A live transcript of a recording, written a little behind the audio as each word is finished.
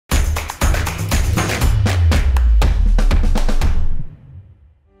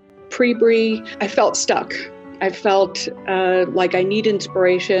Pre-Bri, I felt stuck. I felt like I need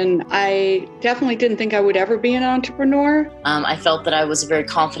inspiration. I definitely didn't think I would ever be an entrepreneur. I felt that I was a very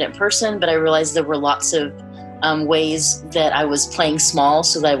confident person, but I realized there were lots of ways that I was playing small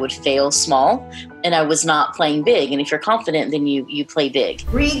so that I would fail small, and I was not playing big. And if you're confident, then you play big.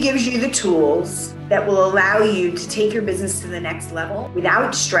 Bri gives you the tools that will allow you to take your business to the next level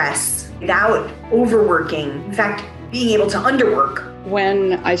without stress, without overworking. In fact, being able to underwork.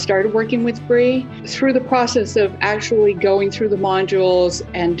 When I started working with Bri, through the process of actually going through the modules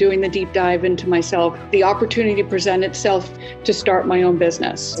and doing the deep dive into myself, the opportunity presented itself to start my own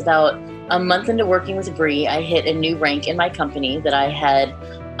business. About a month into working with Bri, I hit a new rank in my company that I had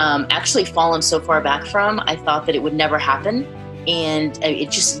actually fallen so far back from. I thought that it would never happen, and it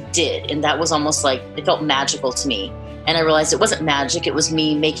just did. And that was almost like, it felt magical to me. And I realized it wasn't magic, it was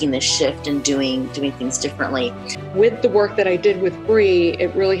me making this shift and doing things differently. With the work that I did with Bri,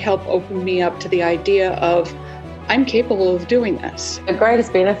 it really helped open me up to the idea of, I'm capable of doing this. The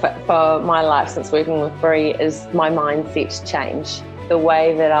greatest benefit for my life since working with Bri is my mindset change. The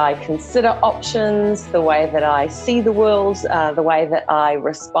way that I consider options, the way that I see the world, the way that I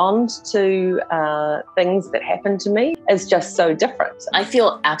respond to things that happen to me is just so different. I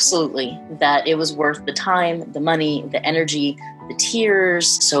feel absolutely that it was worth the time, the money, the energy, the tears.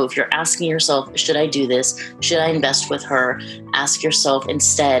 So if you're asking yourself, should I do this? Should I invest with her? Ask yourself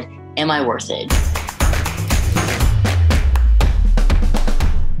instead, am I worth it?